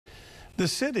The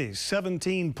city's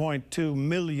 $17.2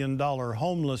 million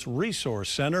homeless resource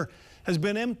center has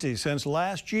been empty since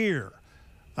last year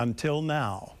until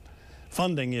now.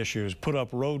 Funding issues put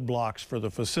up roadblocks for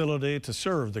the facility to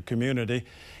serve the community.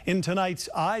 In tonight's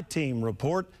I-Team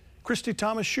report, Christy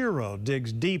Tomashiro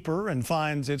digs deeper and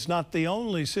finds it's not the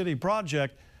only city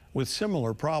project with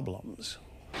similar problems.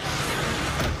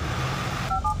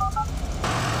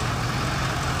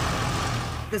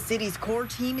 The city's core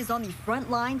team is on the front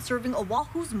line serving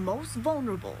Oahu's most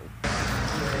vulnerable.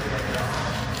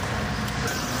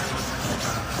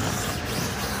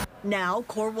 Now,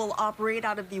 CORE will operate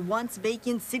out of the once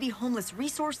vacant City Homeless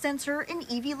Resource Center in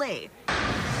Iwilei.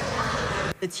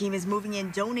 The team is moving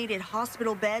in donated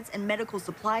hospital beds and medical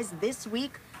supplies this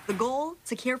week. The goal,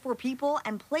 to care for people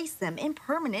and place them in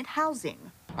permanent housing.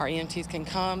 Our EMTs can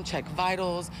come, check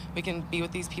vitals. We can be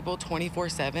with these people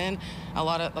 24/7. A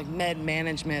lot of med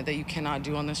management that you cannot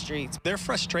do on the streets. Their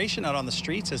frustration out on the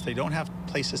streets is they don't have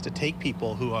places to take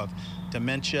people who have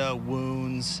dementia,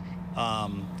 wounds,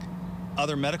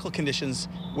 other medical conditions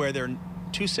where they're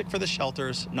too sick for the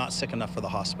shelters, not sick enough for the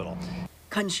hospital.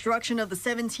 Construction of the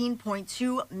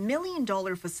 $17.2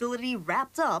 million facility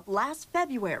wrapped up last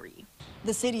February.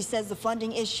 The city says the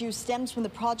funding issue stems from the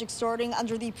project starting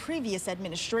under the previous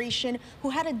administration,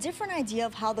 who had a different idea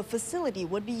of how the facility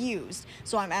would be used.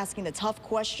 So I'm asking the tough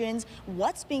questions.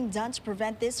 What's being done to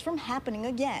prevent this from happening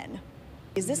again?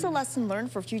 Is this a lesson learned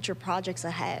for future projects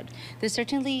ahead? There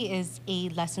certainly is a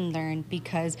lesson learned,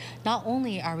 because not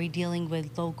only are we dealing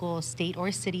with local, state,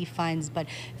 or city funds, but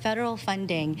federal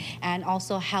funding, and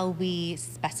also how we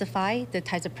specify the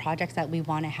types of projects that we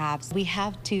want to have. We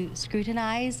have to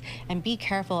scrutinize and be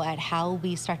careful at how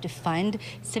we start to fund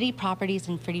city properties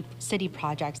and city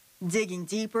projects. Digging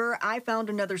deeper, I found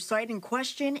another site in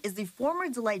question is the former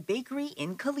Delight Bakery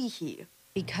in Kalihi.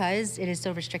 Because it is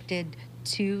so restricted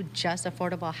to just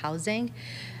affordable housing,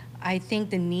 I think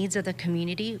the needs of the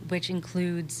community, which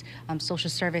includes social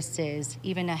services,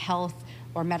 even a health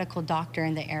or medical doctor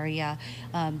in the area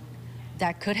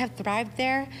that could have thrived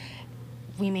there,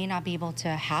 we may not be able to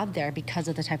have there because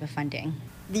of the type of funding.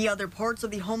 The other parts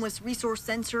of the Homeless Resource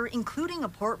Center, including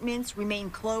apartments, remain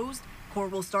closed. CORE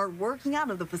will start working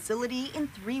out of the facility in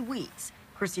 3 weeks.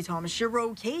 Christy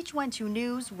Tomashiro, KH12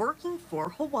 News, working for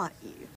Hawaii.